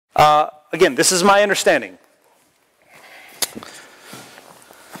Again, this is my understanding.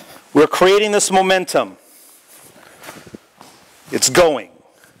 We're creating this momentum. It's going.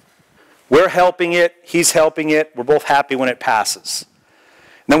 We're helping it. He's helping it. We're both happy when it passes.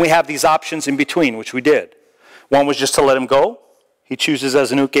 And then we have these options in between, which we did. One was just to let him go. He chooses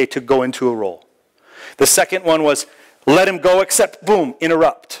as an uke to go into a roll. The second one was let him go, except, boom,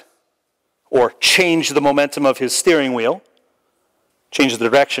 interrupt. Or change the momentum of his steering wheel. Change the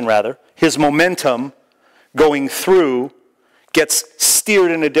direction, rather. His momentum going through gets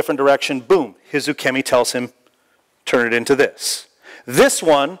steered in a different direction. Boom. His ukemi tells him, turn it into this. This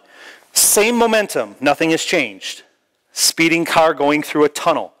one, same momentum. Nothing has changed. Speeding car going through a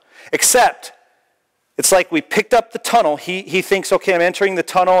tunnel. Except, it's like we picked up the tunnel. He thinks, okay, I'm entering the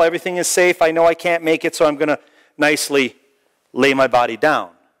tunnel. Everything is safe. I know I can't make it, so I'm going to nicely lay my body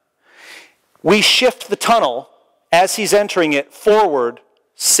down. We shift the tunnel as he's entering it forward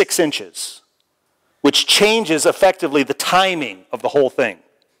 6 inches, which changes effectively the timing of the whole thing.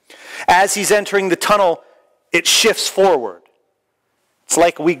 As he's entering the tunnel, it shifts forward. It's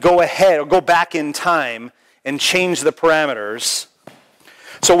like we go ahead or go back in time and change the parameters.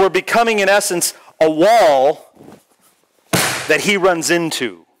 So we're becoming, in essence, a wall that he runs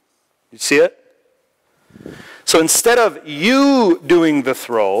into. You see it? So instead of you doing the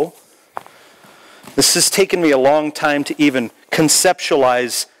throw, this has taken me a long time to even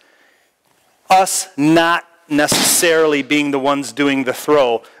conceptualize us not necessarily being the ones doing the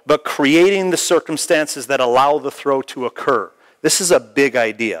throw, but creating the circumstances that allow the throw to occur. This is a big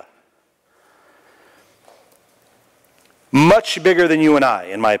idea. Much bigger than you and I,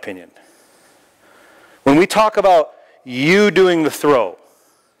 in my opinion. When we talk about you doing the throw,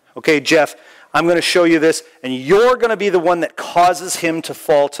 okay, Jeff, I'm going to show you this, and you're going to be the one that causes him to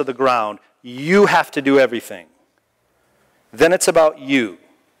fall to the ground. You have to do everything. Then it's about you.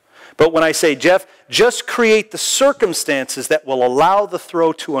 But when I say, Jeff, just create the circumstances that will allow the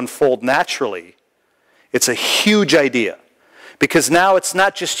throw to unfold naturally, it's a huge idea. Because now it's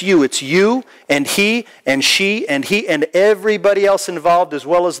not just you, it's you and he and she and he and everybody else involved, as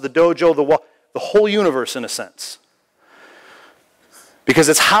well as the dojo, the whole universe in a sense. Because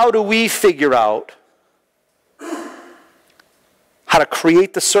it's how do we figure out how to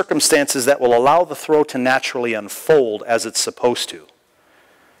create the circumstances that will allow the throw to naturally unfold as it's supposed to.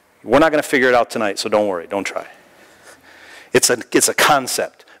 We're not going to figure it out tonight, so don't worry, don't try. It's a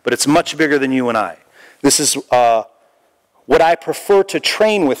concept, but it's much bigger than you and I. This is what I prefer to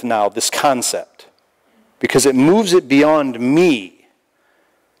train with now, this concept, because it moves it beyond me.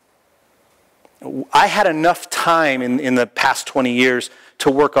 I had enough time in the past 20 years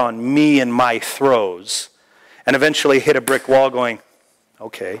to work on me and my throws, and eventually hit a brick wall going,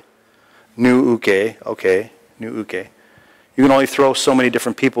 okay, new uke, okay, new uke. You can only throw so many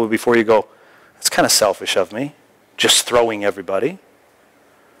different people before you go, that's kind of selfish of me, just throwing everybody.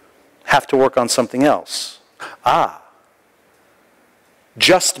 Have to work on something else.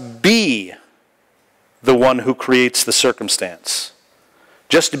 Just be the one who creates the circumstance.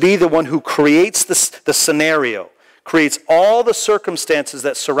 Just be the one who creates the scenario, creates all the circumstances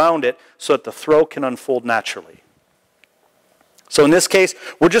that surround it so that the throw can unfold naturally. So in this case,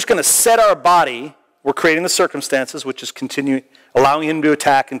 we're just going to set our body. We're creating the circumstances, which is allowing him to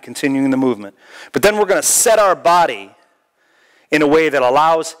attack and continuing the movement. But then we're going to set our body in a way that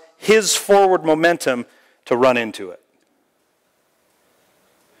allows his forward momentum to run into it.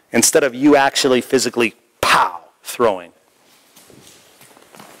 Instead of you actually physically, pow, throwing.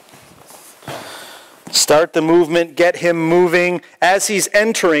 Start the movement, get him moving. As he's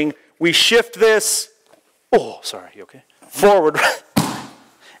entering, we shift this, you okay? Forward,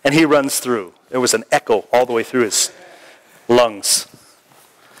 and he runs through. There was an echo all the way through his lungs.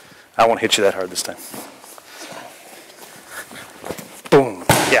 I won't hit you that hard this time. Boom.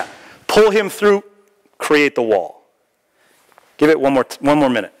 Yeah. Pull him through, create the wall. Give it one more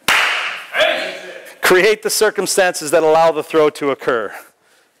minute. Create the circumstances that allow the throw to occur.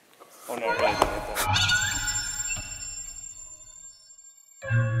 Oh no, really.